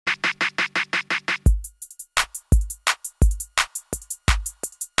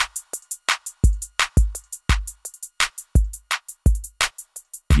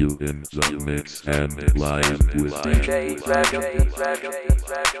You in the mix and live with DJ Zano Sa.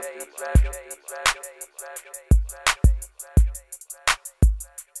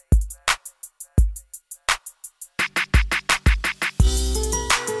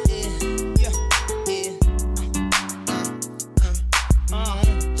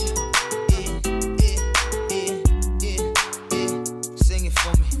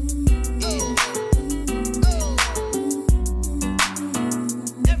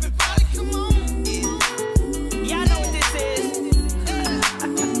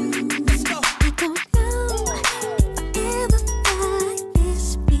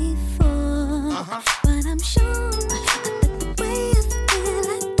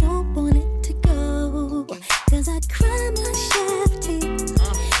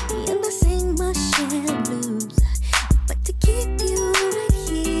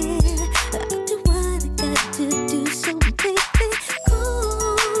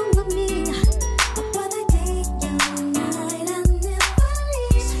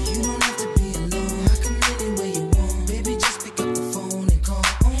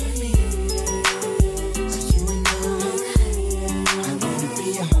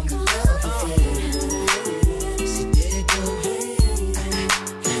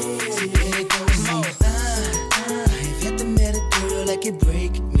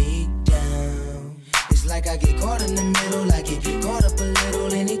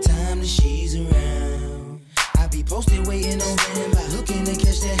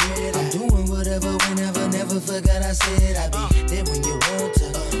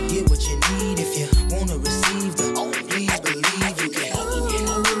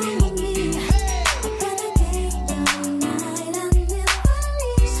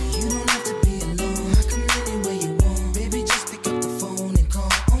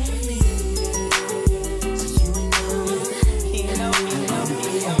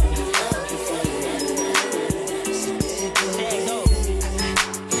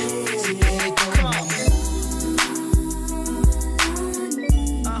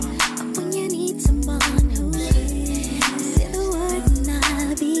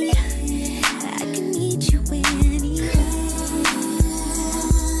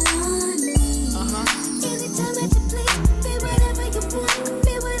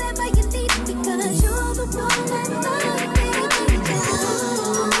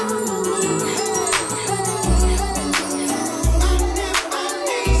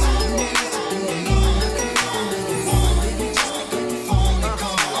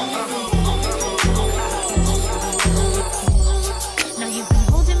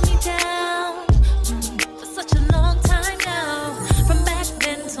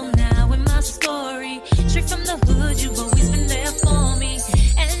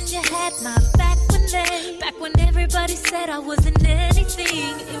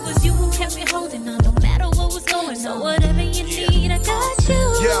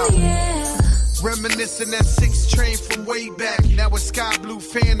 Reminiscing that 6 train from way back. Now it's sky blue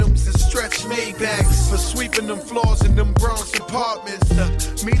phantoms and stretch Maybachs. For sweeping them floors in them Bronx apartments.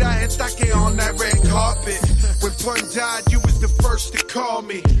 Mira estaque on that red carpet. When Pun died, you was the first to call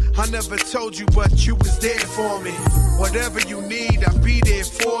me. I never told you, but you was there for me. Whatever you need, I'll be there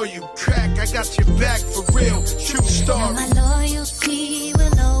for you. Crack, I got your back for real. True story. My loyalty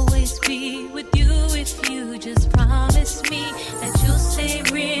will always be with you if you just promise me that you'll stay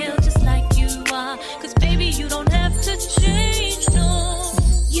real just like you are. Cause baby, you don't have to change, no.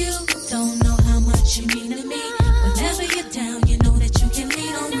 You don't know how much you mean to me. Whenever you're down, you know that you can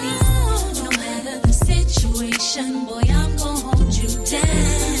lean on me. No matter the situation, boy, I'm gonna hold you down.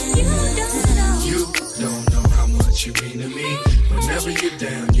 You don't know how much you mean to me. Whenever you're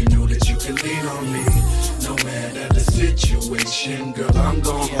down, you know that you can lean on me. No matter the situation, girl, I'm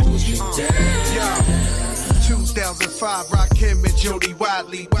gonna hold you down. 2005, Rakim and Jody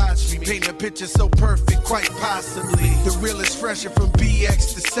Wiley. Watch me paint a picture so perfect, quite possibly. The realest fresher from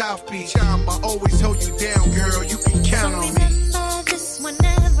BX to South Beach. I'ma always hold you down, girl. You can count on me. Remember this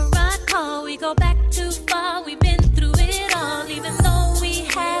whenever I call. We go back too far. We've been through it all. Even though we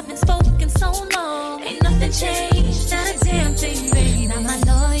haven't spoken so long, ain't nothing changed, not a damn thing, baby. Now my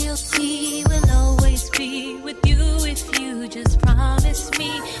loyalty will always be with you if you just promise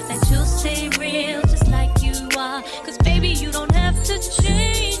me that you'll stay real just like you are. Cause baby, you don't have to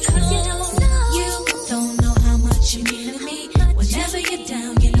change, no. You don't know how much you mean to me. Whenever you're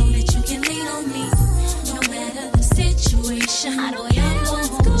down, you know that you can lean on me. No matter the situation, boy, I'm gonna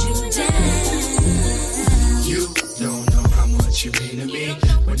hold you down. You don't know how much you mean to me.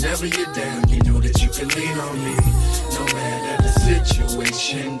 Whenever you're down, you know that you can lean on me. No matter the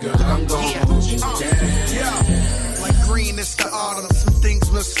situation, girl, I'm gonna hold you down. Like green, it's the autumn.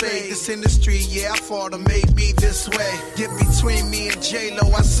 things must fade. This industry, yeah, I fought to make me this way. Get between me and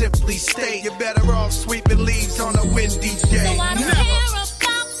J-Lo, I simply state you're better off sweeping leaves on a windy day. So I don't care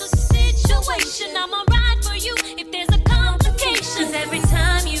about the situation. I'ma ride for you if there's a complication. 'Cause every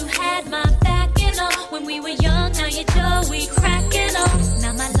time you had my back, you know, when we were young, now you're Joey cracking up.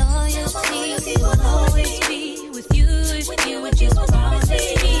 Now my loyalty will always be with you if you promise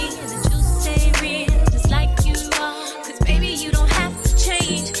me that you'll stay real just like you are. 'Cause baby, you don't have to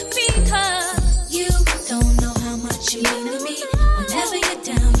change because you don't know how much you mean to me. Whenever you're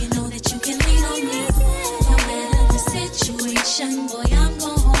down, you know that you can lean on me. No matter the situation, boy, I'm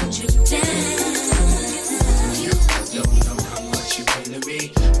gonna hold you down. You don't know how much you mean to me.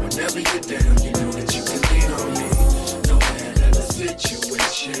 Whenever you're down, you know that you can lean on me. No matter the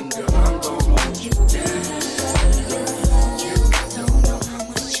situation, girl, I'm gonna hold you down. You don't know how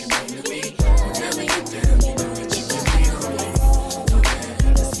much you mean to me. Whenever you're down, you know that you can lean on me. No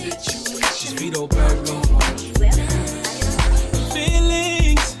matter the situation, Vito, baby.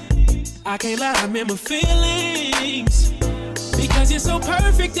 Feelings, I can't lie, I remember feelings. Because you're so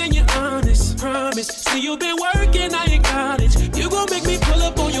perfect and you're honest, promise. See, you've been working, I in college. You gon' make me pull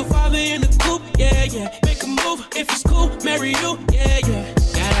up on your father in the coupe, yeah, yeah. Make a move, if it's cool, marry you, yeah, yeah.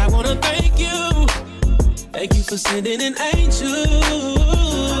 God, I wanna thank you. Thank you for sending an angel.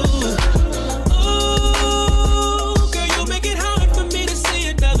 Ooh, girl, you make it hard for me to see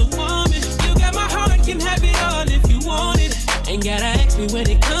another woman. You got my heart, can have it all if you want it. Ain't gotta ask me when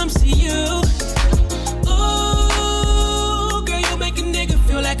it comes to you.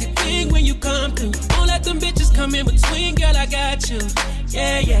 Feel like a king when you come through. Don't let them bitches come in between, girl, I got you.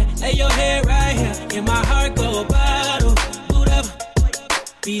 Yeah, yeah, lay your head right here. And my heart go bottle. Boot up,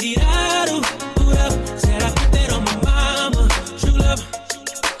 beat it out, boot up. Said I put that on my mama. True love,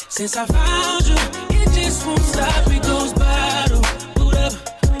 since I found you, it just won't stop, it goes bottle. Boot up,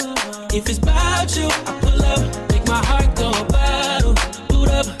 if it's about you, I pull up. Make my heart go bottle. Boot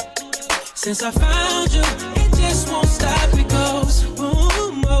up, since I found you, it just won't stop, it goes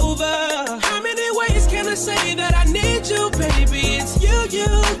boom over. How many ways can I say that I need you, baby? It's you.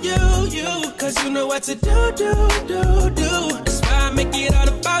 'Cause you know what to do. That's why I make it all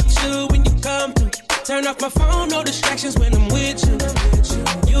about you when you come through. Turn off my phone, no distractions when I'm with you.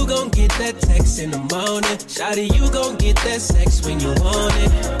 You gon' get that text in the morning. Shawty, you gon' get that sex when you want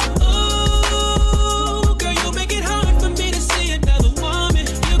it. Ooh, girl, you make it hard for me to see another woman.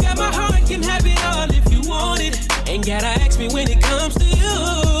 You got my heart, can have it all if you want it. Ain't gotta ask me when it comes to you.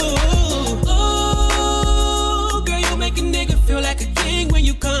 Ooh, girl, you make a nigga feel like a king when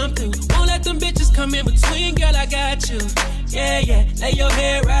you come through. Won't let them bitches come in between, girl, I got you. Yeah, yeah, lay your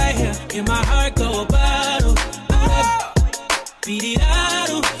head right here. And my heart go a bottle. Boot up, beat it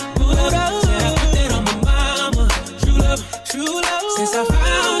out, boot up. Said I put that on my mama. True love, since I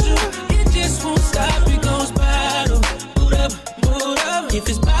found you, it just won't stop, it goes bottle. Boot up, if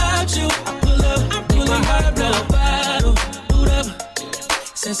it's about you, I pull up. My heart go a bottle. Boot up,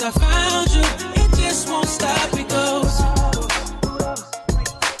 since I found you, it just won't stop, it goes.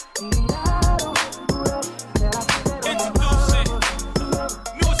 Introducing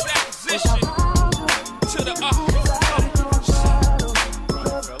newest acquisition to the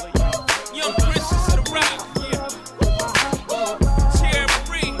young princess of the rock.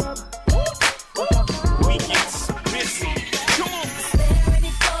 Cherry, we get busy. Come on. There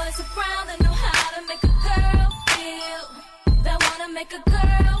any boys around that know how to make a girl feel, that wanna make a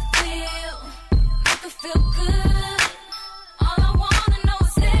girl feel, make her feel good. All I wanna know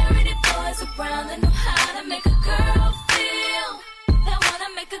is there any boys around that know how to make a girl feel, that wanna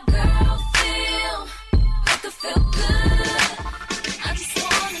make a girl feel, make her feel good. I just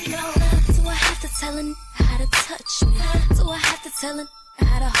wanna know, do I have to tell her how to touch me? Do I have to tell her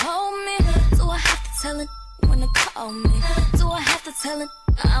how to hold me? Do I have to tell her when to call me? Do I have to tell her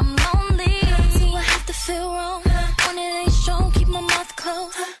I'm lonely? Do I have to feel wrong when it ain't strong? Keep my mouth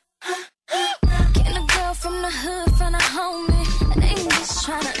closed. Can a girl from the hood find a homie and ain't just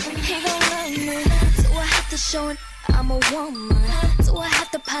tryna, he gon' love me? Do I have to show it I'm a woman? Do I have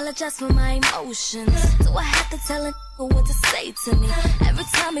to apologize for my emotions? Do I have to tell it what to say to me every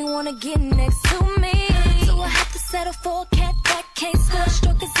time he wanna get next to me? Do I have to settle for a cat that can't score,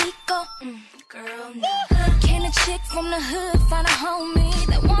 stroke his ego? Girl, no. Can a chick from the hood find a homie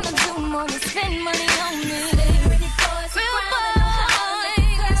that wanna do more than spend money on me? Real boys,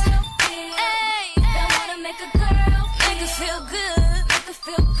 hey, that wanna make a girl make her feel good, make her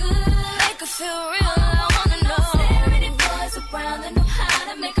feel good, make her feel real. I wanna know, is there any boys around that know how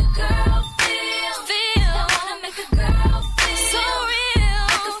to make a girl feel, that wanna make a girl feel so real,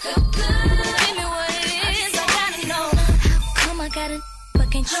 make her feel good? Give me what it is, I gotta know. How come I gotta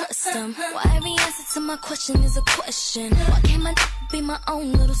question is a question. Why can't my be my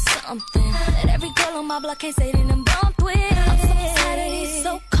own little something that every girl on my block can't say they done bumped with? I'm so tired of these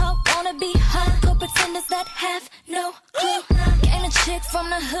so-called wanna be hardcore pretenders that have no clue. Gain a chick from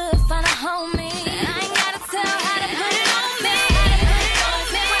the hood, find a homie. I ain't gotta tell how to put it on me.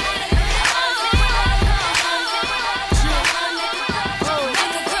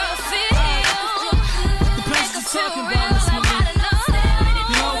 Talking about this,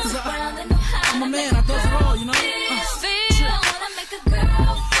 you know, 'cause I'm a man, I does it all, you know.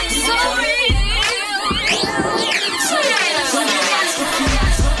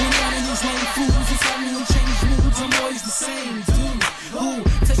 I'm always the same dude who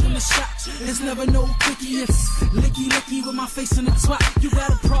taking the shot. It's never no quickie, it's licky with my face in the twat. You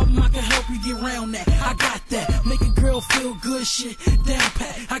got a problem, I can help you get around that. I got that, make a girl feel good, shit down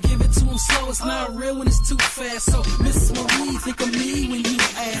pat. I give it to him slow, it's not real when it's too fast. So Miss Marie, think of me when you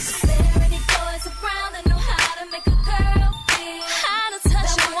ask. There any boys around that know how to make a girl feel, how to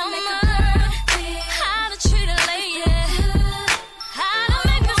touch a woman, how to treat a lady, how to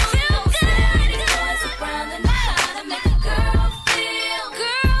make her feel good. Boys around that know how to make a girl feel,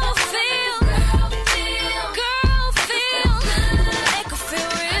 girl feel, girl feel, make her feel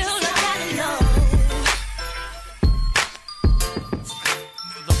real. I gotta know.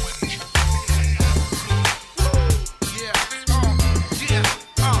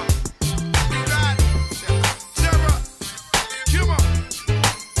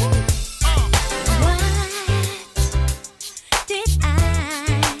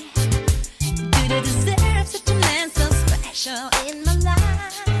 In my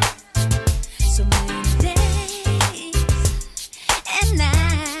life, so many days and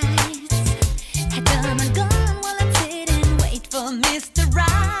nights had come and gone while I didn't wait for Mr.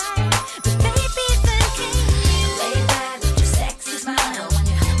 Right. But baby, thinking lay back with your sexy smile. When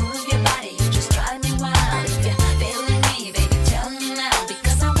you move your body, you just drive me wild. If you're feeling me, baby, tell me now,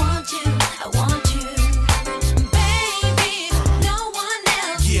 because I want you, I want you, baby. No one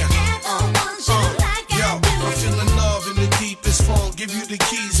else ever wants you like I do. I'm feeling love in the deepest form. Give you the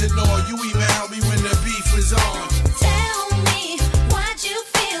keys and all. You even help me when the beef was on. Tell me what you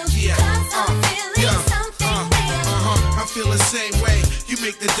feel, 'cause I'm feeling something real. I feel the same way. You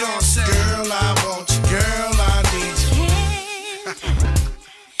make the dawn say, girl, I want you. Girl, I need you.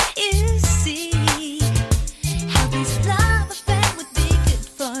 Can't you see how this love affair would be good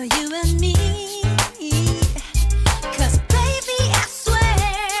for you and me? 'Cause baby, I swear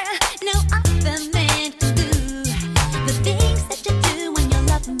no other man can do the things that you do when you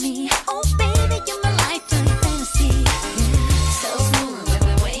love me. Oh baby, you're my lifetime fantasy. So smooth with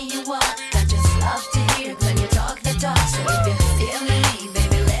the way you walk, I just love to hear when you talk the talk. So if you're feeling me,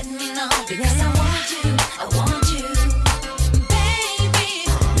 baby, let me know, because I want you, I want you, baby.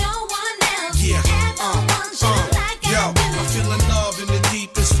 No one else ever wants you like I do. I'm feeling love in the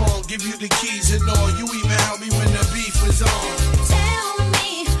deepest form. Give you the keys and all. You even help me when the beef was on. Tell me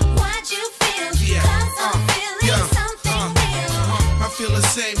what you feel, 'cause I'm feeling something real. I feel the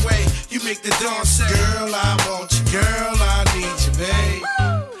same way. You make the dawn say, girl, I want you. Girl, I need you, babe.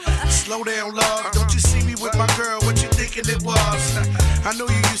 Slow down, love. Don't you see me with my girl? What you thinking it was? I know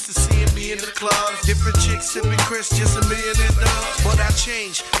you used to seeing me in the clubs. Different chicks sipping Chris, just a million and dubs. But I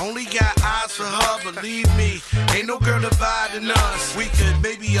changed. Only got eyes for her. Believe me, ain't no girl dividing us. We could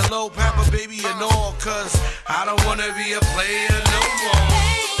maybe a low papa, baby, and all. 'Cause I don't wanna be a player no more.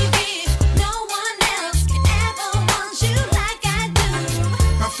 Baby, no one else can ever want you like I do.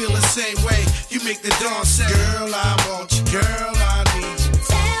 I feel the same way. You make the dawn say, girl, I want you. Girl, I need you.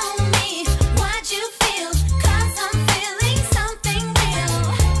 Tell me what you feel, 'cause I'm feeling something real.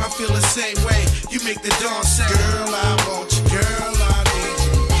 I feel the same way. You make the dawn say, girl, I want you. Girl, I need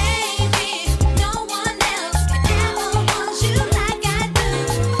you. Baby, no one else can ever want you like I do.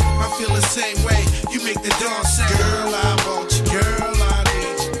 I feel the same way. You make the dawn say, girl, I want you. Girl, I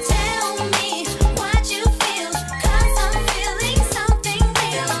need you. Tell me what you feel, 'cause I'm feeling something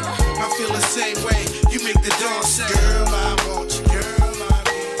real. I feel the same way. You make the dawn say, girl, I want you. Girl, I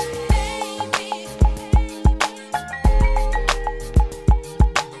need you.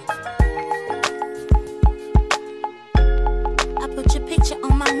 I put your picture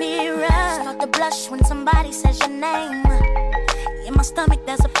on my mirror. Start to blush when somebody says your name. In my stomach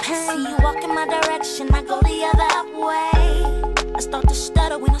there's a pain. See you walk in my direction, I go the other way. I start to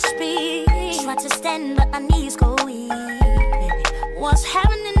stutter when I speak. Try to stand but my knees go weak. What's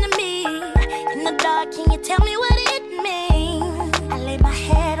happening to me? In the dark, can you tell me what it means? I lay my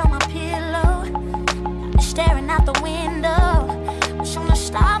head on my pillow, staring out the window, wish on a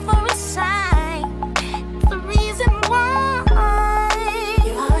star for a sign. The reason why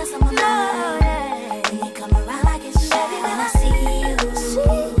you're always on my mind.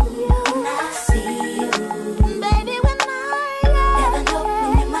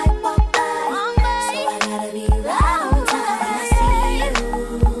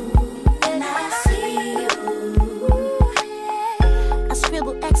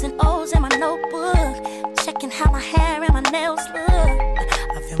 scribble X and O's in my notebook, checking how my hair and my nails look.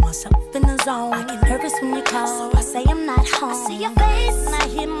 I feel myself in the zone. I get nervous when you call, so I say I'm not home. I see your face and I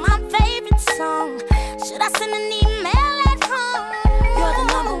hear my favorite song. Should I send an email at home? You're the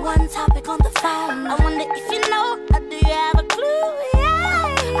number one topic on the phone. I wonder if you know, or do you have a clue?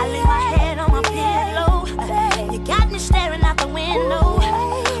 Yeah. I lay my head on my pillow. You got me staring out the window.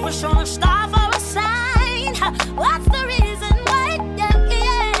 We're showing a star for a sign. What's the reason why?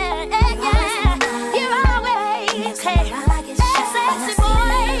 Yeah. You're always hey, sexy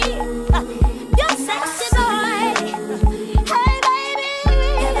boy. You're sexy boy. Hey baby.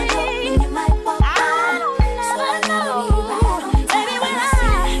 I don't know. Baby, when I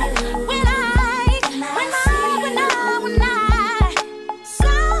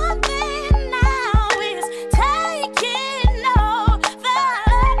something now is taking over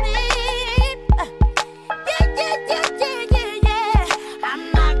me. Yeah. I'm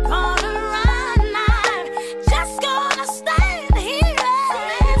not gonna run, I'm just gonna stand here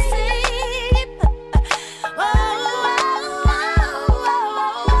and sleep. Oh,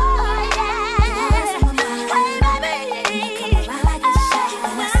 yeah. Hey, baby,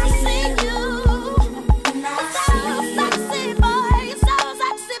 when I see you, so sexy boy, so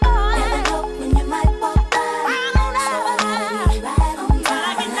sexy boy. When you might walk by, I don't know, but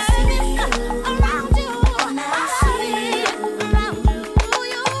I get nervous around you. I see around you,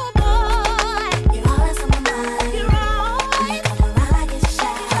 you boy. You're always on my mind. You're always come around like it's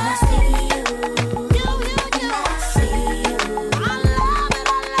shy. When I see you, you. See you. I love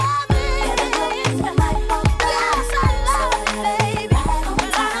it. When you might walk by, yes, I love it, baby. But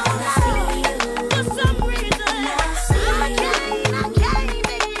I don't know, for some reason, I can't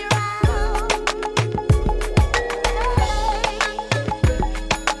be around.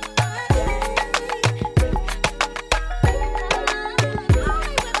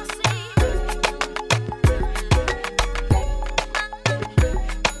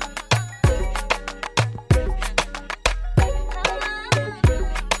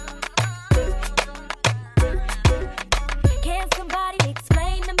 Can somebody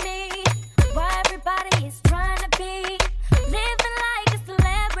explain to me why everybody is trying to be living like a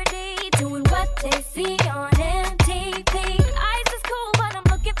celebrity, doing what they see on MTV? Ice is cool, but I'm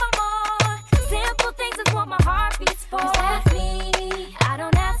looking for more. Simple things is what my heart beats for. Is that me? I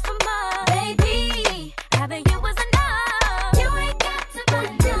don't ask for much, baby. Having you was enough. You ain't got to buy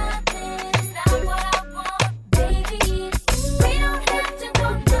nothing. It's not what I want, baby. We don't have to go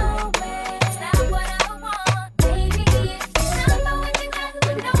nowhere. It's not what I want, baby. It's not about what you got,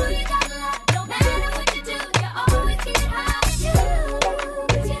 but know you got a lot. No matter what you do, you always get high. You,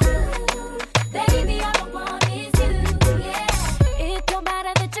 baby, all I want is you, yeah. It don't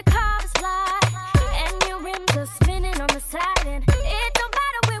matter that your car is fly and your rims are spinning on the side, and it don't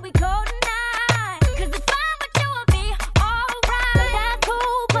matter where we go tonight, 'cause if I'm with you, I'll be alright. That's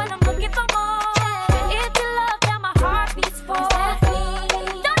cool, but I'm looking for more. It's the love that my heart beats for.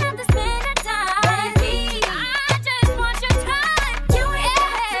 Don't have to spend the time, baby. I just want your time. You ain't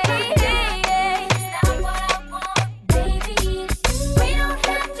it's not what I want, baby. We don't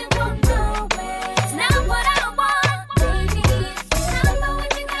have to go nowhere. It's not what I want, baby. It's not about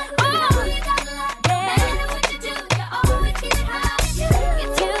what you got, but know you got a lot. No matter what you do, you always get high.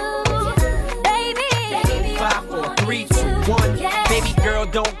 It's you, baby. 5, 4, 3, 2, 1. Yeah. Baby girl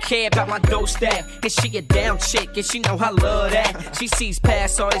don't care about my dough stack, and she a down chick, and she know I love that. She sees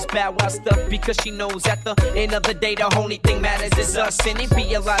past all this bad wild stuff because she knows at the end of the day the only thing matters is us. And it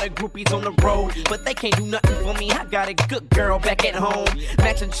be a lot of groupies on the road, but they can't do nothing for me. I got a good girl back at home,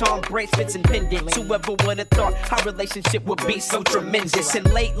 matching charm bracelets and pendants. Whoever would have thought our relationship would be so tremendous?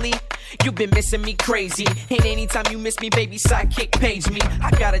 And lately, you've been missing me crazy. And anytime you miss me, baby, sidekick page me.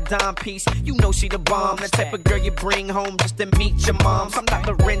 I got a dime piece, you know she the bomb. The type of girl you bring home just to meet your moms. I'm not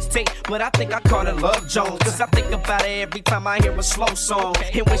Lorenz Tate, but I think I call her Love Jones, 'cause I think about her every time I hear a slow song.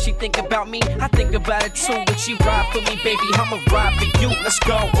 And when she think about me, I think about it too. When she ride for me, baby, I'ma ride for you. Let's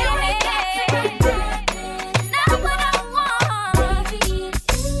go. You ain't got to buy nothing. It's not what I want, baby.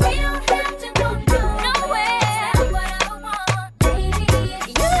 We don't have to go nowhere. It's not what I want, baby.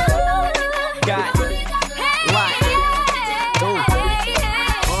 You Got know you got Like. Ooh.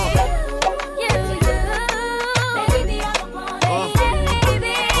 baby, all I want is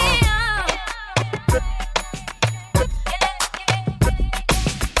baby.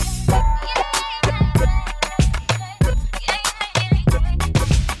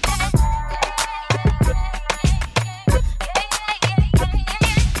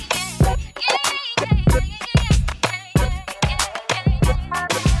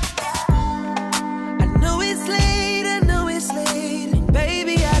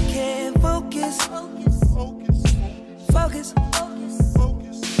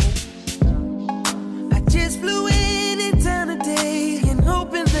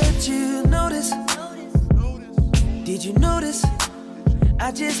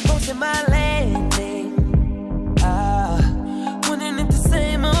 just posted my landing. Wondering if the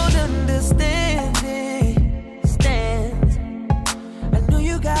same old understanding stands. I know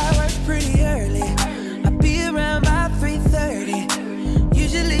you got work pretty early. I'll be around by 3:30.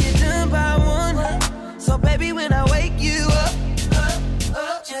 Usually you're done by 1. So baby, when I wake you up,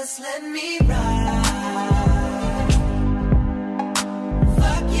 just let me ride.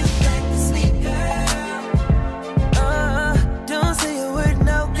 Fuck you back to sleep, girl. Don't say a word,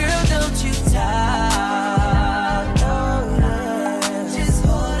 no, girl, don't you talk. Oh, yeah. Just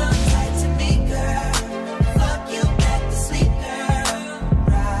hold on tight to me, girl. Fuck you back to sleep, girl.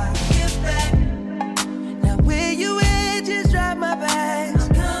 Rock you back. Now where you at, just drive my back. I'm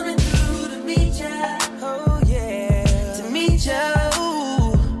coming through to meet ya. Oh, yeah. To meet ya.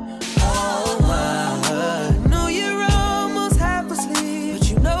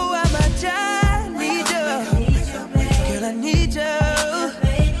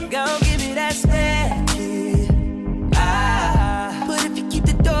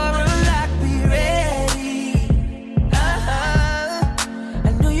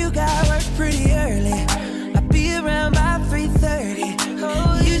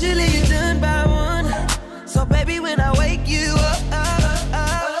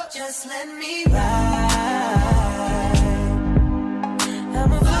 Just let me ride.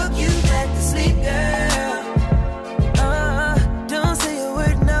 I'ma fuck you back to sleep, girl. Don't say a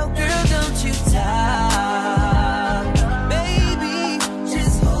word, no, girl, don't you talk. Baby,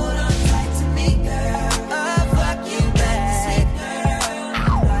 just hold on tight to me, girl. I'll fuck you back to sleep, girl.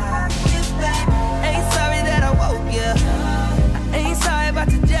 Rock you back. Ain't sorry that I woke ya. I ain't sorry about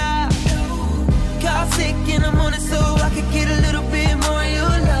the job. Call sick in the morning so I could get a little bit more of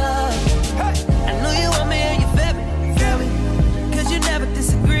your love.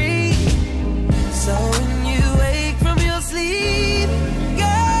 So when you wake from your sleep,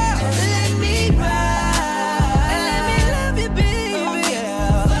 girl, let me ride and let me love you, baby. Oh,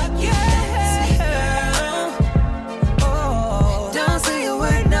 yeah. Fuck you, girl. Oh, don't say a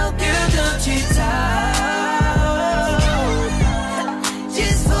word, no, girl, don't you talk.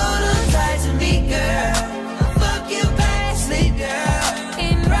 Just hold on tight to me, girl. I'll fuck you back to sleep, girl,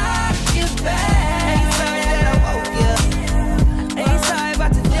 and rock you back. Ain't sorry that I woke you. Ain't sorry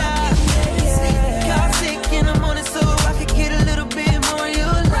about the job. In the morning so I could get a little bit more of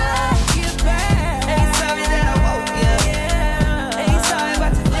your love. Ain't sorry that I woke you. Ain't sorry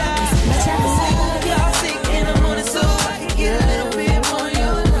about the job. Y'all sick in the morning so I could get a little bit more of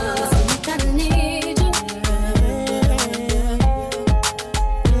your love. I need you.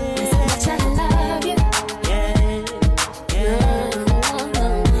 So much I love you.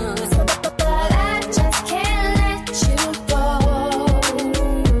 But I just can't let you go.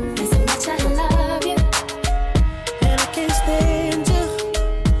 So much I love you. Stand you.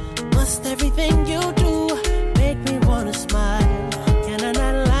 Must everything you do make me wanna smile? Can I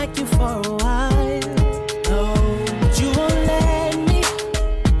not like you for a while? No, but you won't let me.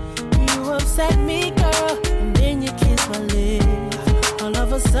 You upset me, girl, and then you kiss my lips. All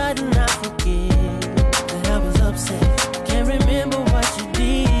of a sudden I forget that I was upset. Can't remember what you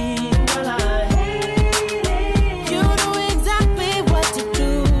did. Well, I hate it. You know exactly what to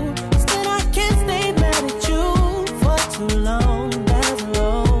do. Still I can't stay mad at you for too long. That's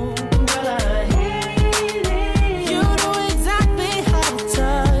wrong. Well, I hate it. You know exactly how to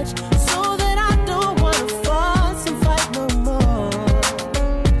touch, so that I don't wanna fuss and fight no more.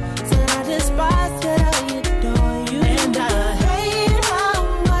 Said I despise that I adore you, and I hate how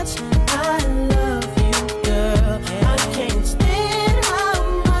much I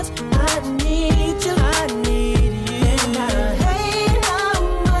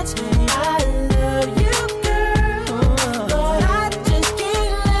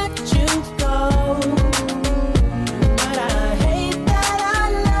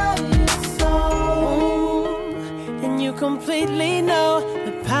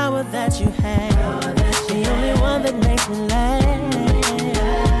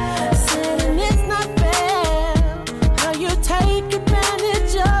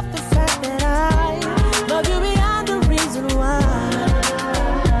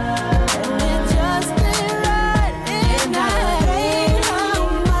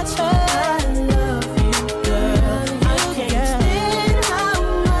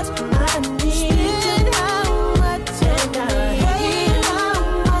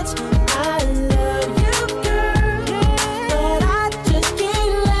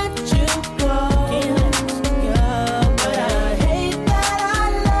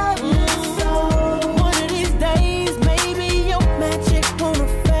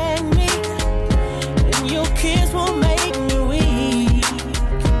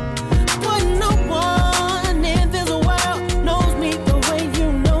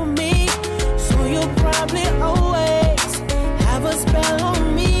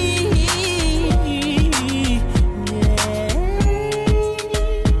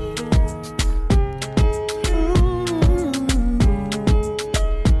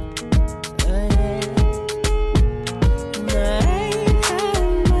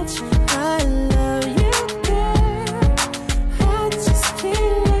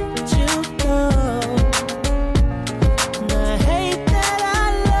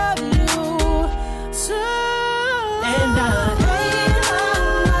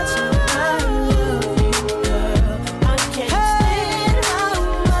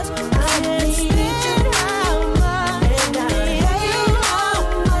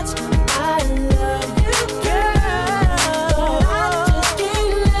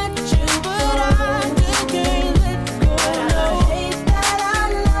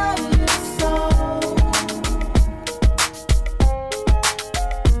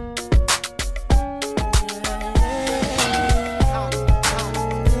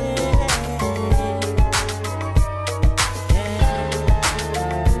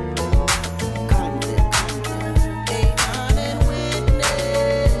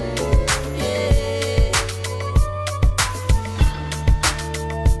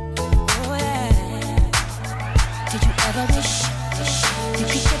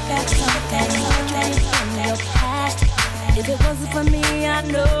for me, I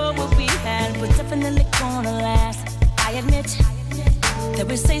know what we had was definitely gonna last. I admit that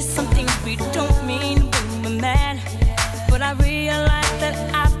we say some things we don't mean when we're mad, but I realize that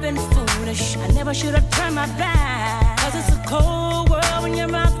I've been foolish. I never should have turned my back, 'cause it's a cold world when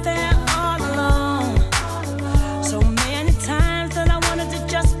you're out there all alone. So many times that I wanted to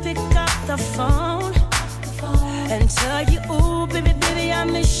just pick up the phone and tell you, ooh, baby, baby, I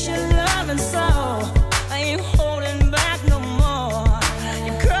miss your loving so. I ain't holding back no more.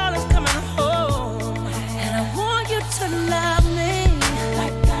 Your girl is coming home, and I want you to love me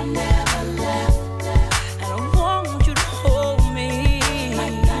like I never left. And I want you to hold me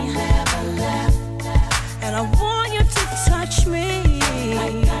like I never left. And I want you to touch me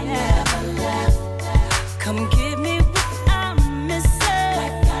like I never left. Come give me what I'm missing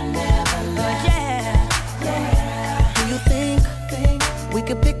like I never left. Do you think we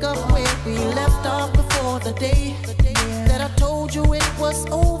could pick up where we left off before the day that I told you it was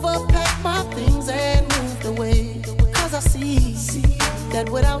over? Pack my things and moved away. 'Cause I see that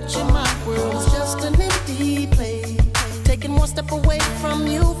without you my world's just an empty place. Taking one step away from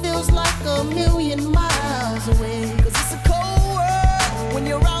you feels like a million miles away. 'Cause it's a cold world when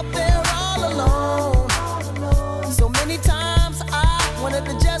you're out there all alone. So many times I wanted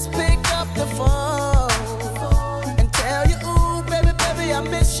to just pick up the phone and tell you, ooh, baby, baby, I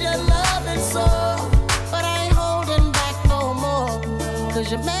miss your loving so. But I ain't holding back no more, 'cause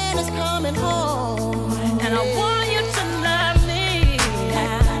your man is coming home. And I want you to love me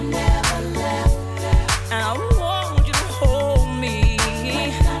like I never left. And I want you to hold me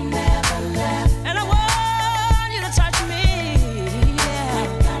like I never left. And I want you to touch me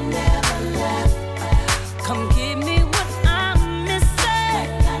like I never left. Come give me what I'm missing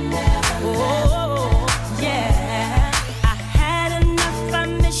like I never left. Oh, yeah. I had enough, I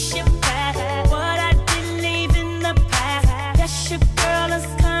miss you back. What I did leave in the past. Yes, your girl is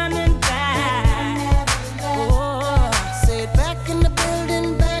coming back. Oh, say it back in the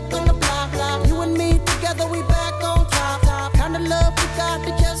building, back on the block. You and me together, we back on top. Kind of love we got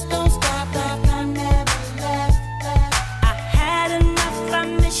that just don't stop. Like I never left. I had enough, I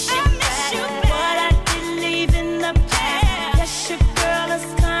miss you back. What I did leave in the past. Yes, your girl is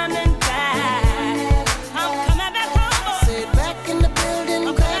coming back. I'm coming back home. Say it back in the building,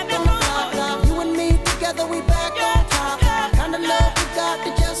 back on the block. You and me together, we back on top. Kind of love we got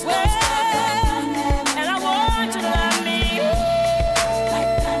that just don't stop. And I want you to love me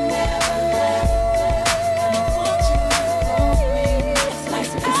like I never left. And I want you to hold me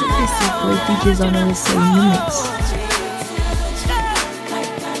like I This is boy DJ Zano Sa in the mix.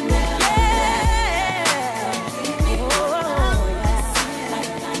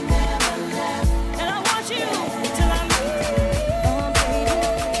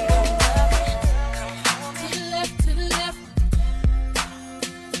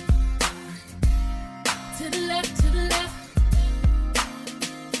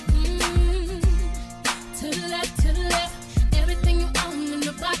 Everything you own in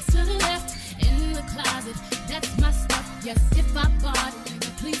the box to the left, in the closet, that's my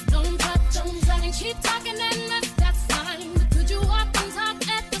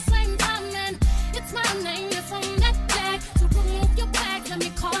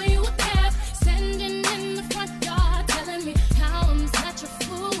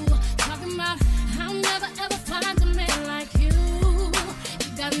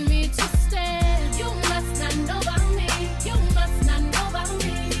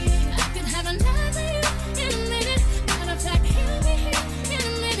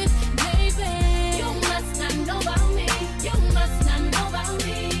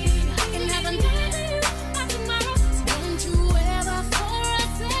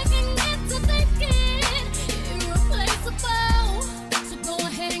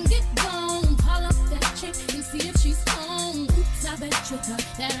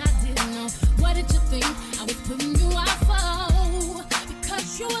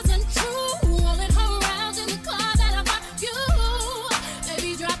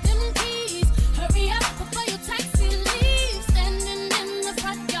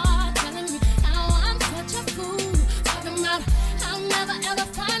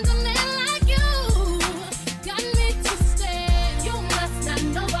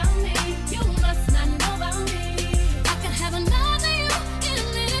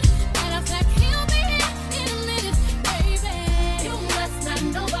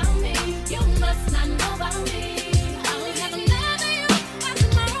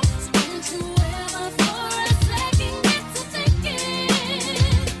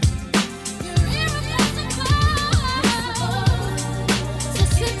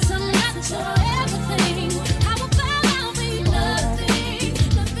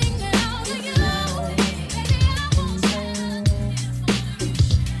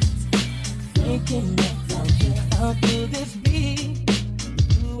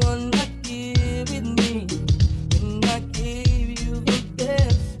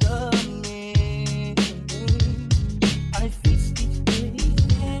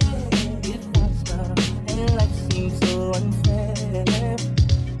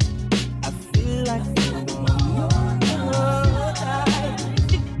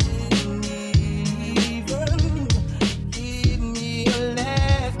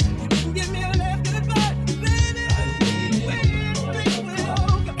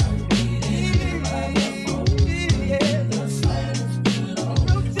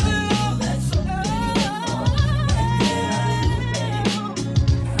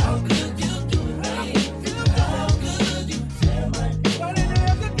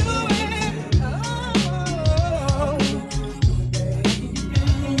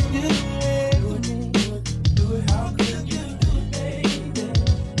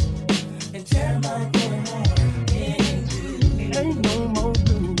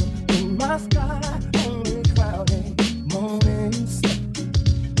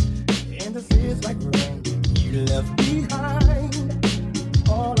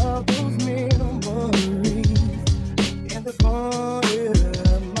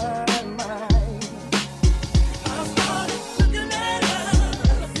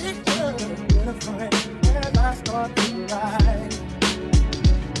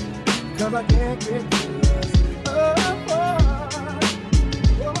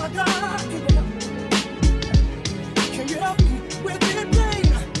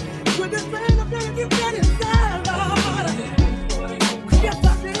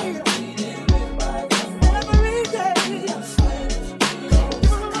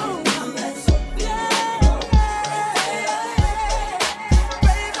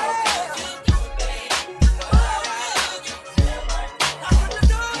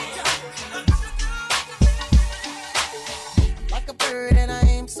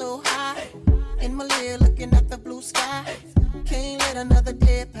my lid looking at the blue sky. Can't let another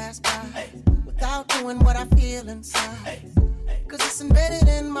day pass by without doing what I feel inside. Cause it's embedded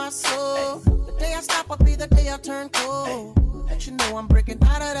in my soul. The day I stop will be the day I turn cold. Let you know I'm breaking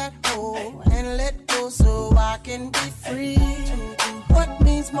out of that hole and let go so I can be free to do what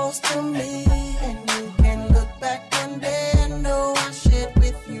means most to me. And you can look back one day and know I shared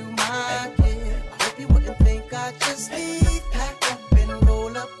with you my gift. I hope you wouldn't think I'd just leave. Pack up and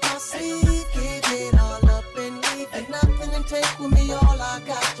roll up my sleeve. Give it all up and leave and nothing and take with me all I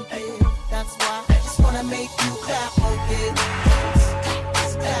got to give. That's why I just wanna make you clap again.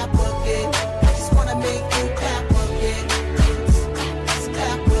 Just clap again. I just wanna make you clap again. Just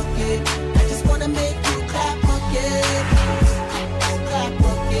clap again. I just wanna make you clap again. Just clap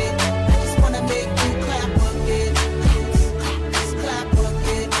again. I just wanna make you clap again. Just clap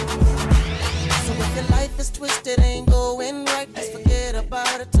again. So if your life is twisted, ain't going right, just forget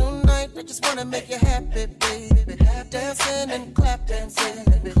about it tonight. I just wanna make you happy, baby. Dancing and clapping,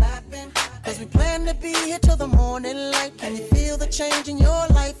 clapping. Cause we plan to be here till the morning light. Can you feel the change in your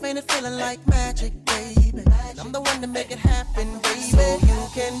life? Ain't it feeling like magic, baby? I'm the one to make it happen, baby. So you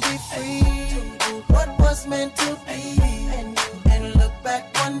can be free to do what was meant to be. And look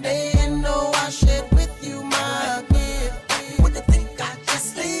back one day and know I shared with you my gift. Would you think I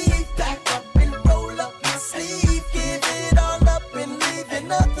just leave? Back up and roll up my sleeve. Give it all up and leave it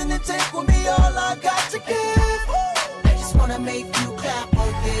nothing to take with me. All I got to give. I just wanna make you clap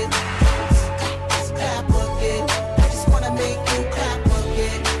again. Clap again. I just wanna make you clap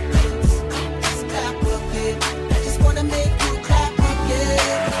again. Just clap again. I just wanna make you clap again.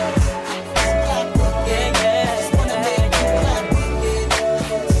 Just clap again. I just wanna make you clap again.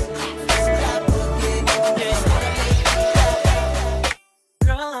 Just clap again. I just wanna make you clap.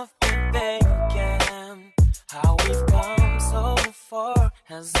 Girl, I've been thinking how we've come so far.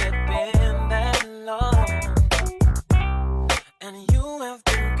 Has it been that long? And you have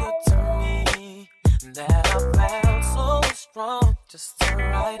been good to me, that I felt so strong just to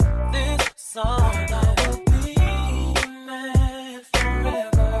write this song. I will be your man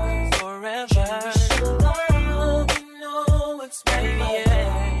forever, forever. Love, you know it's baby.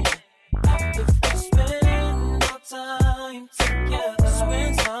 After we spend our time together,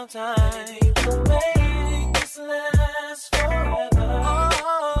 spend some time to make this last forever.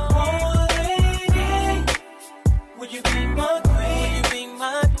 Oh, lady, would you be my queen? Would you be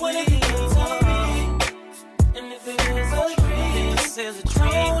my queen? And if it is a dream, this is a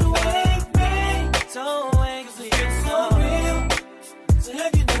dream. Don't wake me, don't wake, 'cause it's so real. To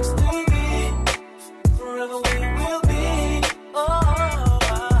have you next to me, forever we will be. Oh,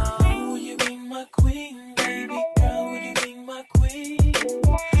 will you be my queen, baby girl? Will you be my queen?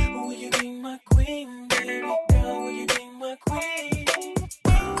 Will you be my queen, baby girl? Will you be my queen? I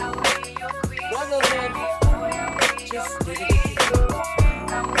will be your queen. One little baby, just do it.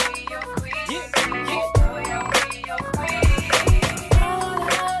 I will be your queen. Yeah, yeah.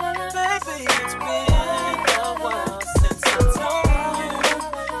 Baby, it's been a while since I told you.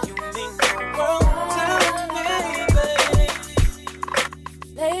 You mean the world to me, baby.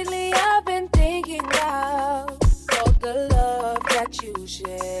 Lately I've been thinking about all the love that you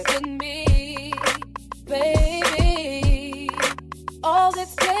shared with me, baby. All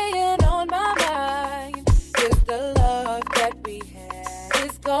that's playing on my mind is the love that we had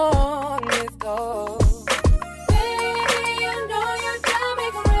is gone, is gone.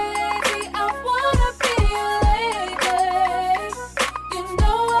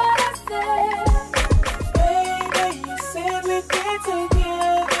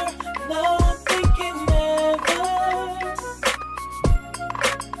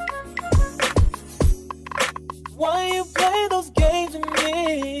 Why you play those games with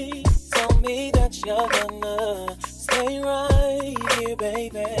me? Tell me that you're gonna stay right here,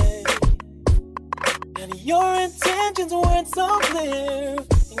 baby. And your intentions weren't so clear,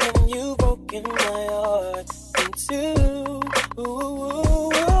 and you've broken my heart in two.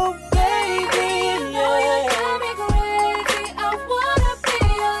 Ooh, baby, yeah.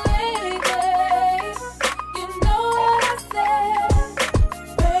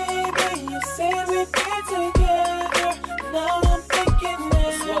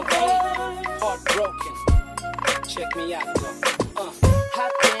 Check me out, though.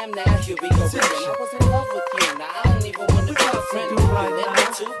 Hot damn, now here we go again. I was in love with you, now I don't even want to be a friend. Let me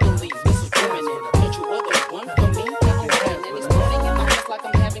to believe this is criminal. Don't you other one for me? I'm fine, and it's putting in my hands like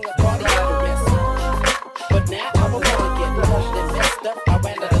I'm having a party at a restaurant. But now I don't wanna get lost and messed up. I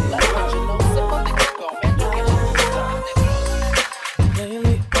ran out of luck, don't you know? Sip on the get-go, man, don't get you started.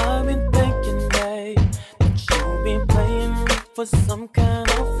 Lately I've been thinking, babe, that you've been playing me for some kind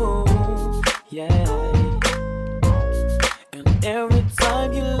of fool. yeah. And every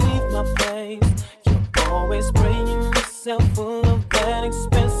time you leave my place, you're always spraying yourself full of that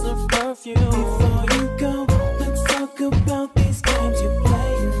expensive perfume. Before you go, let's talk about these games you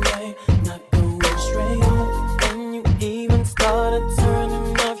play, babe. Not going straight home, and you even started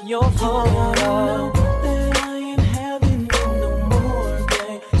turning off your phone. You know that I ain't having you no more,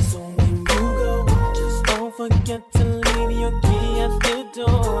 babe. So when you go, just don't forget to leave your key at the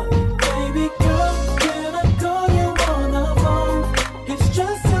door. Baby girl, can I call you on the phone? It's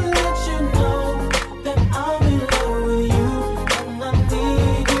just to let you know that I'm in love with you and I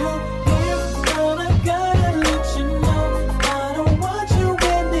need you here. Girl, I gotta let you know I don't want you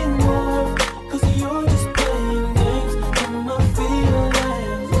anymore, 'cause you're just playing games with my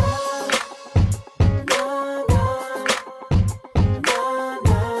feelings.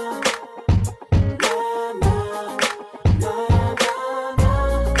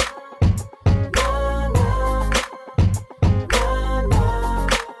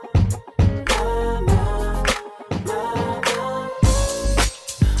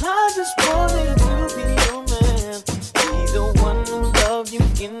 I just wanted to be your man, be the one to love you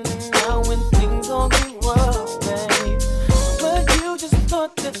in and out when things all get rough, babe. But you just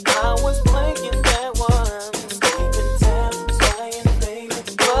thought that I was playing that one, keeping tabs, trying,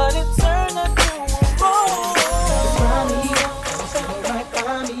 baby. But it turned out you were wrong. Mommy, sit right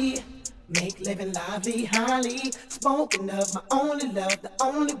by me, make living lively, highly spoken of, my only love, the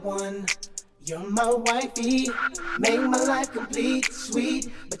only one. You're my wifey, make my life complete,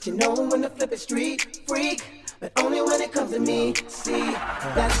 sweet. But you know when to flip it street, freak. But only when it comes to me, see.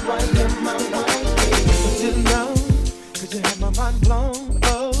 That's why you're my wifey. But you know, 'cause you had my mind blown,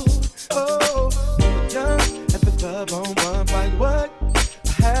 oh, oh. Just at the club on one like what?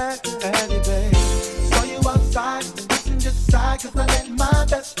 I had to add it, babe. Saw you outside, listen just side, 'cause I let my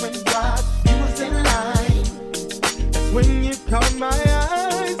best friend drive. You was in line, That's when you caught my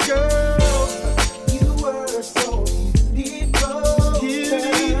eyes, girl. you were so beautiful.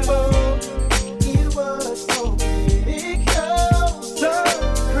 Beautiful, You were so critical. so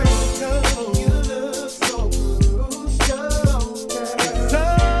critical. You look so crucial, girl.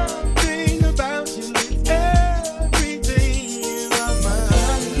 Something about you is everything in my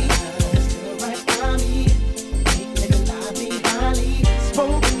mind. Still right by me, make living lively, highly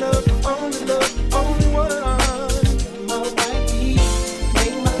Spoken of, only love, only one. my wifey,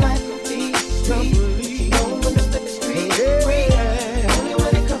 make my life complete, sweet. You know when to flip the street, free. Only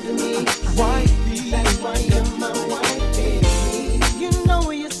when it comes to me, Wifey. that's why you're my wifey. You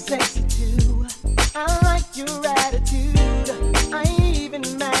know you're sexy too. I like your attitude. I ain't even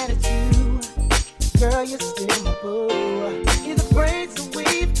mad at you. Girl, you're still my boo. Either braids or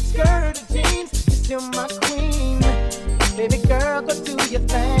weave, skirt or jeans, you're still my queen. Baby girl, go do your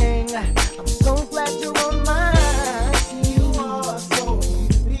thing. I'm so glad you're on my team. You are so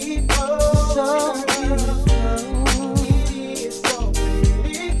beautiful. So beautiful. It is so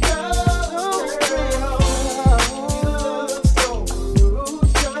critical. Girl, you look so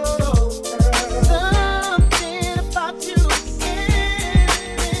crucial. Something about you is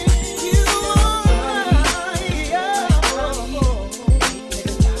everything. You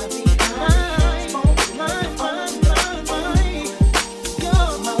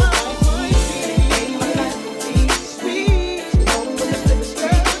are my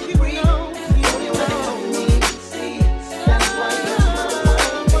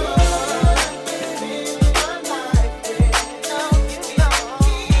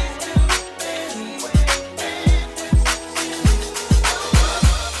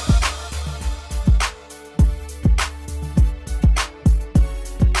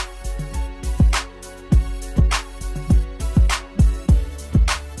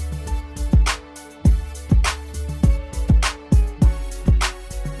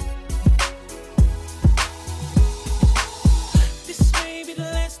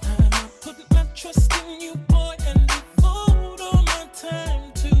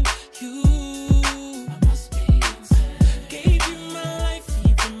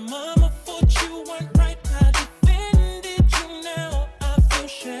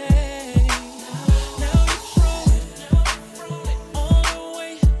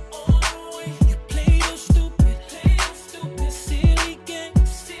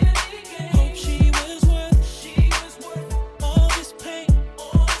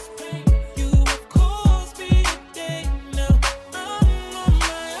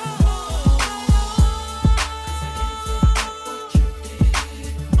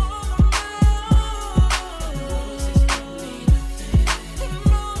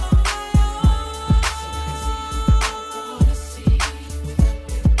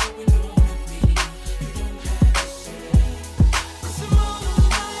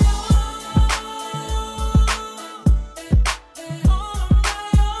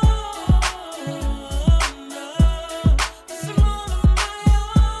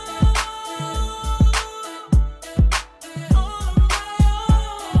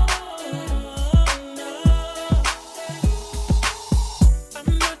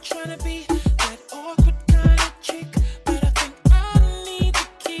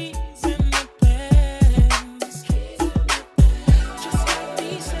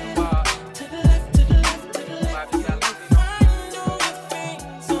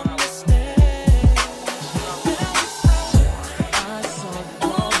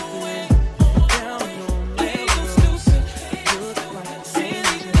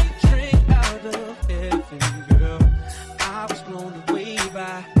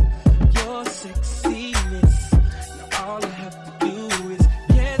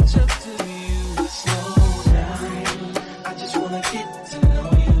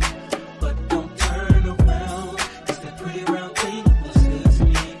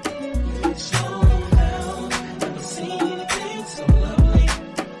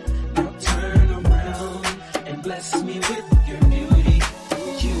bless me with your beauty,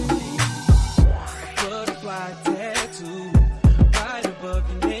 cutie. A butterfly tattoo right above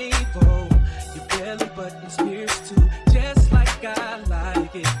your navel. Your belly button's pierced too, just like I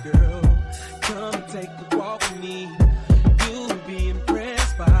like it, girl. Come and take a walk with me. You'll be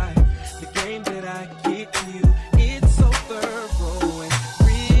impressed by the game that I get to you. It's so thorough and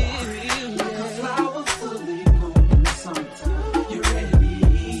real. Like a flower fully blown in the summertime. You're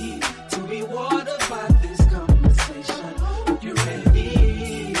ready to be watered by this conversation. You're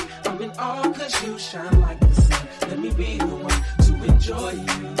ready. I'm in awe 'cause you shine like the sun. Let me be the one to enjoy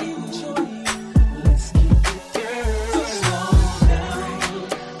you. Let's keep it, girl. Slow down.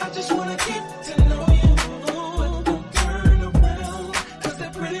 I just wanna get to know you. But don't turn around, 'cause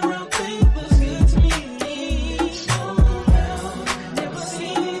that pretty round thing looks good to me. Slow down. Never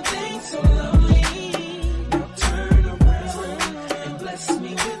seen anything so lovely. Now turn around and bless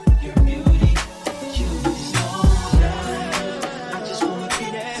me with your beauty. Cutie, slow down. I just wanna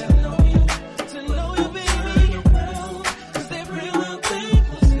get to know you, baby. Turn around, 'cause that pretty round thing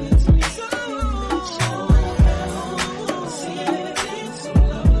looks good to me. Slow down. Never seen anything so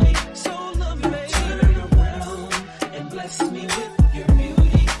lovely, baby. Turn around and bless me with your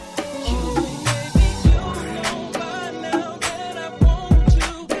beauty. Cutie, baby, you know by now that I want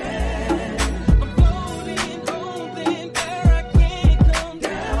you bad. I'm floating, holding there, I can't come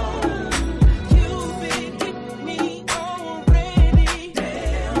down.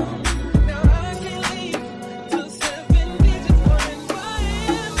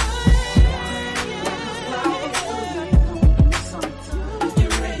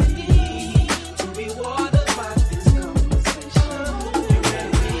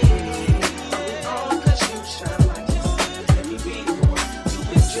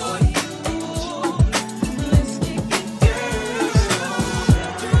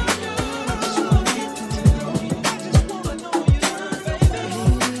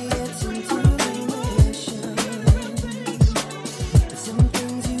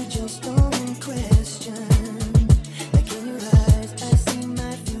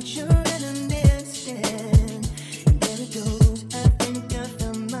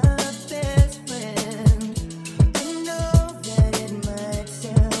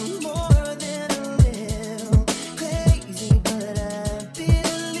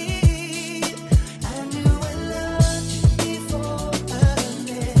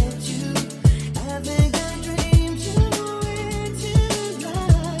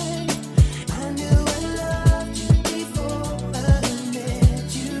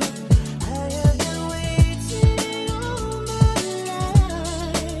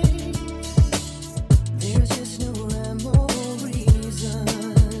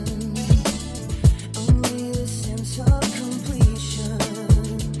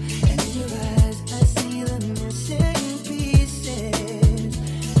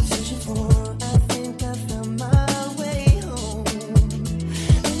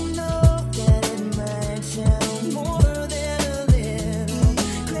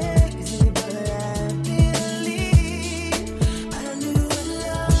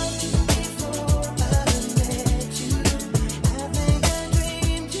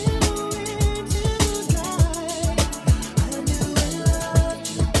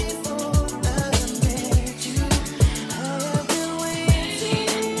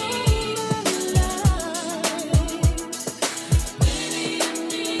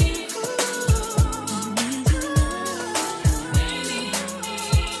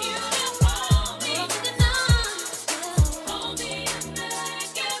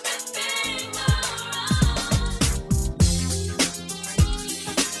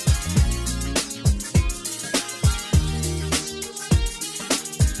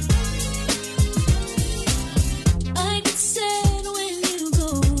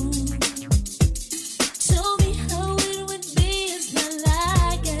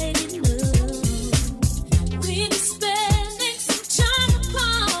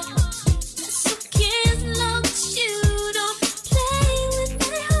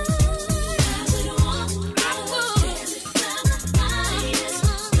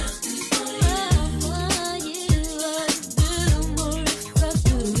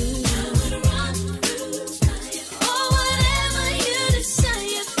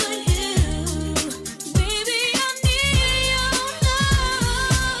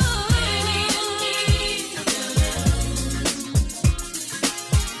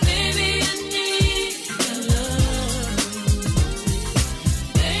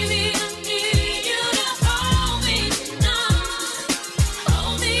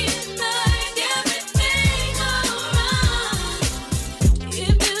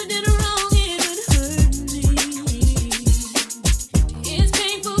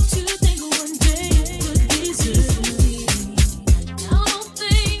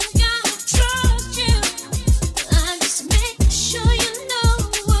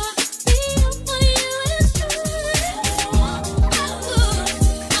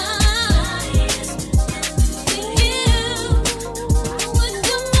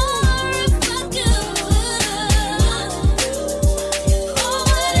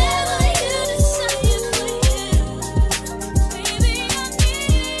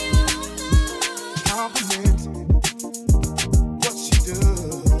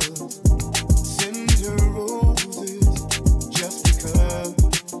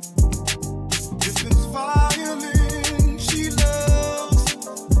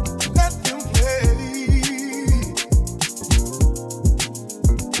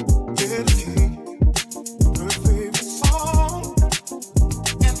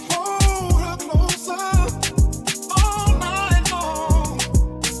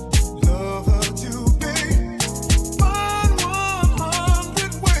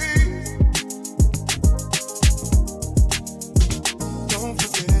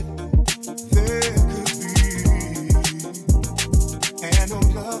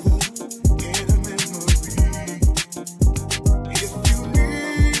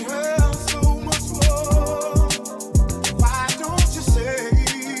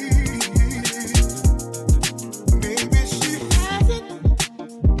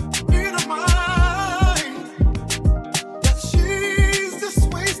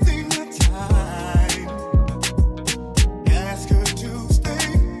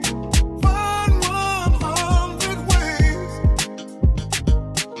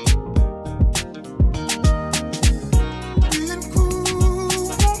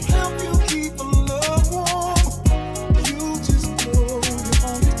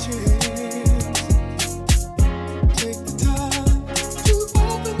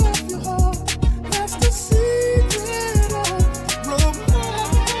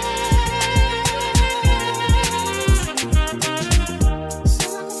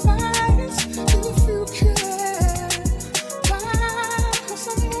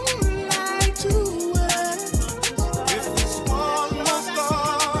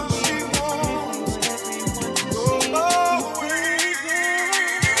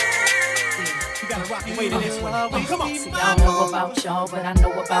 gotta rock and wait in this one. Oh, come on. See, I don't know about y'all, but I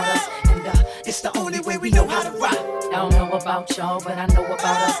know about us. And it's the only way we know how to rock. I don't know about y'all, but I know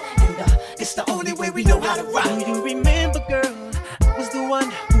about us. And it's the only way we know how to rock. Do you remember, girl? I was the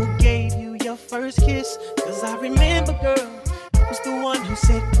one who gave you your first kiss. Cause I remember, girl, I was the one who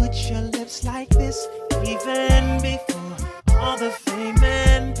said, put your lips like this. Even before all the fame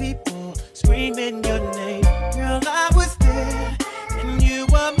and people screaming your name. Girl, I was there, and you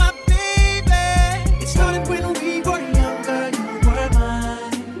were my baby. It started when we were younger, you were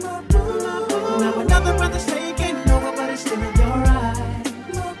mine. Now another brother's taking over, but it's still in your right.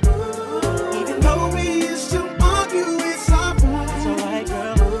 Even though we used to argue, it's alright. It's alright,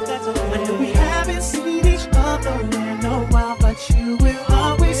 girl, that's okay. I know we haven't seen each other in a while, but you will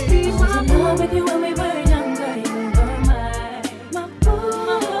always be my boy. I was with you when we were younger, you were mine. My boy.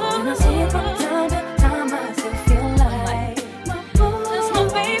 And I see it from time to time, I still feel like my boy. That's my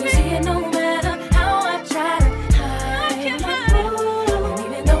baby. You see it no matter how I try to hide. I can't hide it. And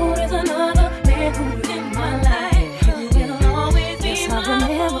even though there's another man who's in my life, you will always be my boy. Yes, I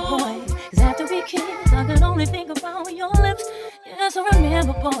remember, boy. 'Cause after we kissed, I could only think about your lips. Yes, I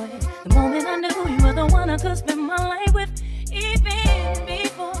remember, boy. The moment I knew you were the one I could spend my life with. Even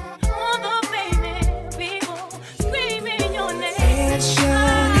before all the famous people screaming your name. Attention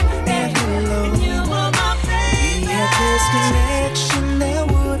and hello. You were my baby. We had this connection that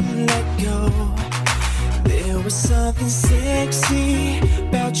wouldn't let go. There was something sexy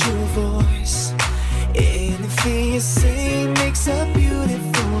about your voice. Anything you say makes a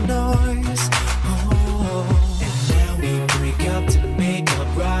beautiful noise. Oh, and now we break up to make up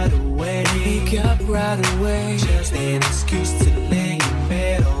right away. Make up right away. Just an excuse to lay in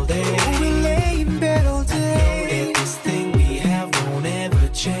bed all day. Oh, we lay in bed all day. I know that this thing we have won't ever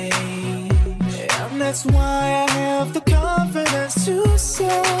change. And that's why I have the confidence to say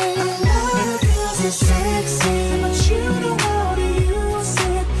I love it 'cause it's sexy, but you know how to use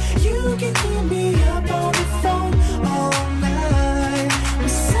it. You can keep me up on the phone all night. We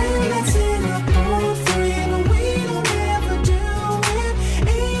say let's end up all three, but we don't ever do it.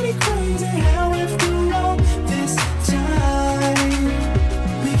 Ain't it crazy how after all this time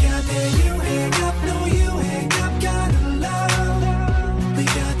we got that you hang up, no you hang up, gotta love. We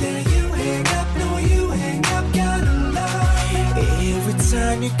got that you hang up, no you hang up, gotta love. Every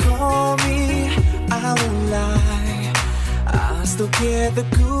time you call me, I won't lie, I still get the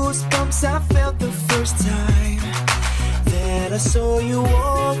goosebumps I felt the first time that I saw you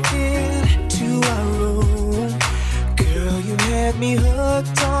walk into our room. Girl, you had me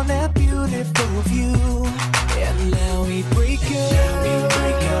hooked on that beautiful view.